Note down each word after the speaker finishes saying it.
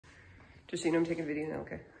Just so you know I'm taking a video now,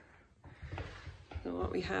 okay? So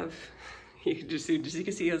what we have, you can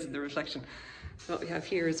see as the reflection. So what we have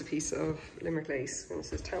here is a piece of Limerick lace, and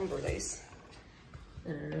this is tambour lace.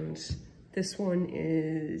 And this one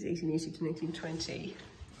is 1880 to 1920.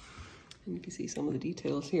 And you can see some of the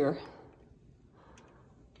details here.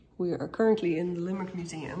 We are currently in the Limerick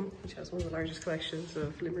Museum, which has one of the largest collections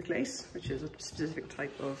of Limerick lace, which is a specific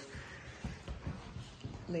type of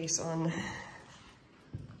lace on.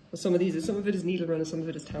 Well, some of it is needle run and some of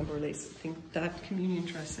it is tambour lace. I think that communion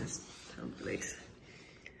dress is tambour lace,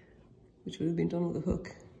 which would have been done with a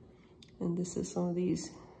hook. And this is some of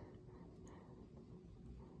these.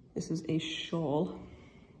 This is a shawl.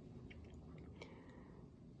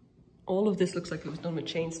 All of this looks like it was done with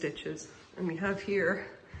chain stitches. And we have here,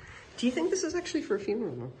 do you think this is actually for a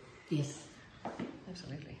funeral? No? Yes.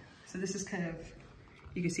 Absolutely. So this is kind of,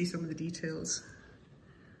 you can see some of the details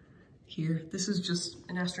here. This is just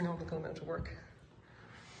an astronomical amount of work.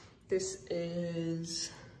 This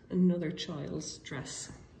is another child's dress.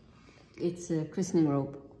 It's a christening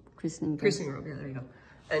robe. Christening robe, yeah, there you go.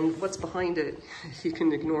 And what's behind it, if you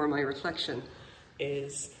can ignore my reflection,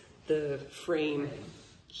 is the frame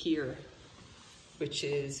here, which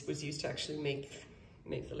was used to actually make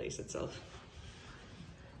the lace itself.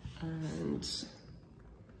 And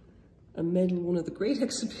a medal won at the Great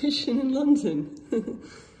Exhibition in London,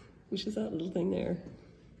 which is that little thing there.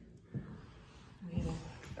 Amazing.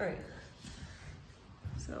 All right,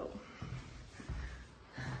 so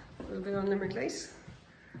a little bit on Limerick lace.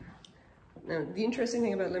 Now, the interesting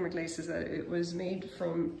thing about Limerick lace is that it was made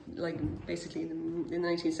from, like, basically in the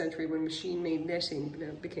 19th century when machine-made netting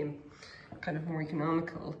became kind of more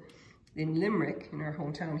economical. In Limerick, in our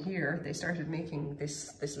hometown here, they started making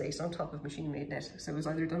this lace on top of machine-made net. So it was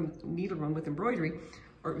either done with needle run with embroidery,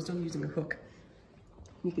 or it was done using a hook.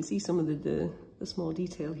 You can see some of the small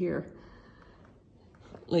detail here.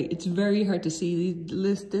 Like, it's very hard to see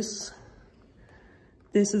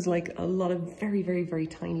this is like a lot of very, very, very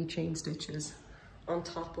tiny chain stitches on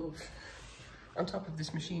top of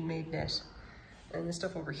this machine-made net. And the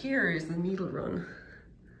stuff over here is the needle run,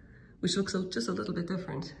 which looks just a little bit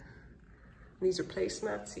different. And these are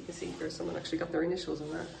placemats. You can see here someone actually got their initials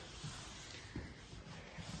on that.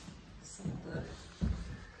 Some of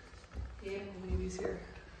the ladies here.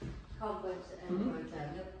 Cobwebs and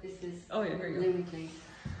look, this is here you go. Limerick lace.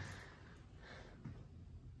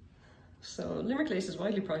 So Limerick lace is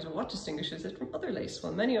widely prized, but what distinguishes it from other lace?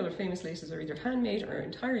 While many other famous laces are either handmade or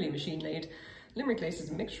entirely machine-made, Limerick lace is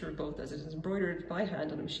a mixture of both, as it is embroidered by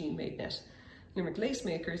hand on a machine-made net. Limerick lace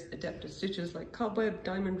makers, adept at stitches like cobweb,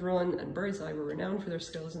 diamond run, and bird's eye, were renowned for their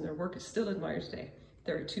skills, and their work is still admired today.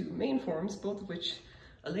 There are two main forms, both of which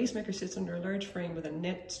a lace maker sits under a large frame with a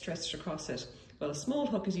net stretched across it, while a small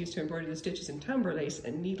hook is used to embroider the stitches in tambour lace,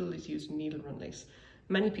 and needle is used in needle run lace.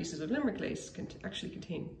 Many pieces of Limerick lace can actually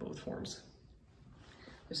contain both forms.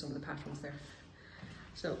 There's some of the patterns there.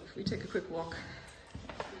 So if we take a quick walk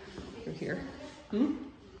through here.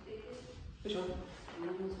 Which one?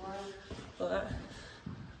 Oh, that?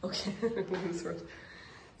 Okay.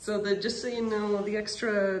 So just so you know,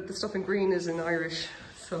 the stuff in green is in Irish.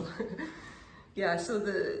 So yeah, so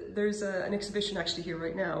there's an exhibition actually here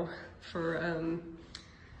right now for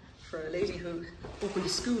a lady who opened a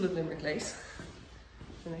school of Limerick lace.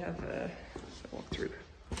 And they have a walk through.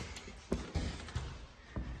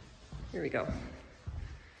 Here we go.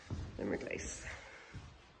 Limerick lace.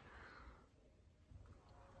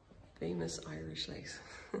 Famous Irish lace.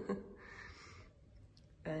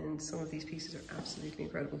 And some of these pieces are absolutely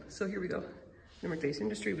incredible. So here we go. Limerick lace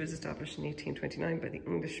industry was established in 1829 by the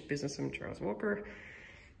English businessman Charles Walker.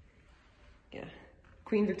 Yeah.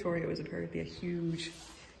 Queen Victoria was apparently a huge,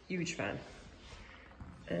 huge fan.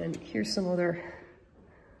 And here's some other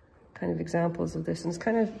kind of examples of this, and it's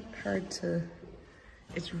kind of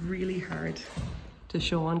it's really hard to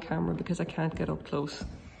show on camera because I can't get up close.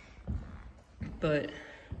 But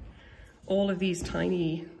all of these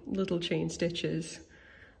tiny little chain stitches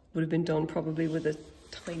would have been done probably with a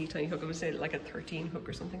tiny, tiny hook. I would say like a 13 hook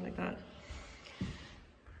or something like that.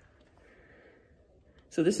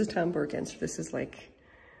 So this is tambour again, so this is like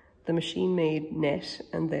the machine-made net,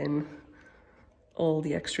 and then all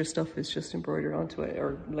the extra stuff is just embroidered onto it,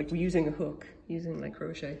 or like using a hook, using like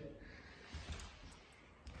crochet.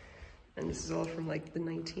 And this is all from like the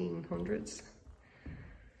 1900s.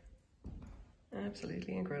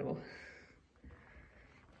 Absolutely incredible.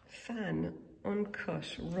 Fan, uncut,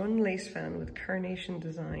 run lace fan with carnation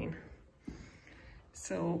design.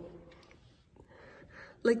 So,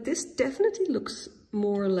 like, this definitely looks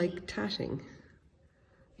more like tatting,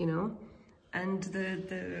 you know? And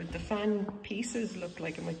the fan pieces look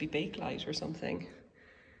like it might be Bakelite or something,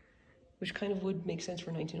 which kind of would make sense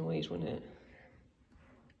for 1908, wouldn't it?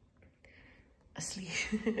 Asleep.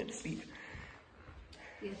 Asleep.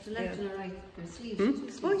 Yeah, the left and the right. There's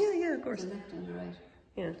sleeves. Oh yeah, of course. The left and the right.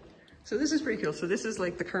 Yeah. So this is pretty cool. So this is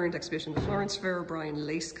like the current exhibition, the Florence Fair O'Brien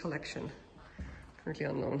Lace Collection, currently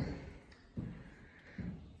on loan.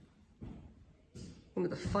 One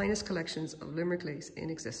of the finest collections of Limerick lace in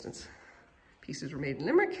existence. Pieces were made in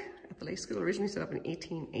Limerick at the Lace School, originally set up in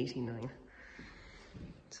 1889.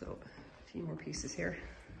 So a few more pieces here.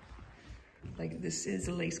 Like this is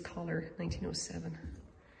a lace collar, 1907.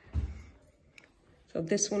 So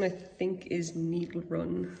this one I think is needle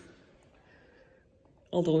run.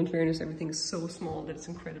 Although in fairness, everything is so small that it's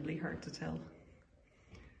incredibly hard to tell.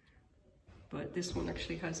 But this one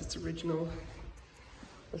actually has its original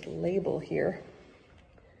little label here.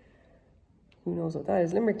 Who knows what that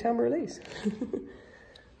is? Limerick Tambour lace.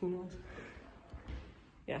 Who knows?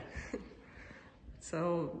 Yeah.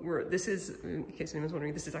 So this is, in case anyone's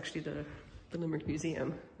wondering, this is actually the Limerick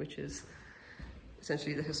Museum, which is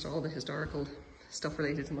essentially all the historical stuff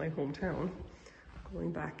related to my hometown,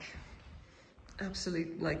 going back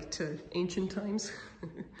to ancient times.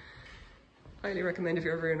 Highly recommend if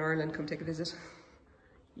you're ever in Ireland, come take a visit.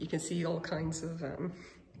 You can see all kinds of,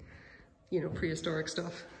 prehistoric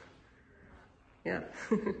stuff. Yeah.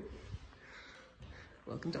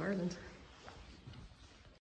 Welcome to Ireland.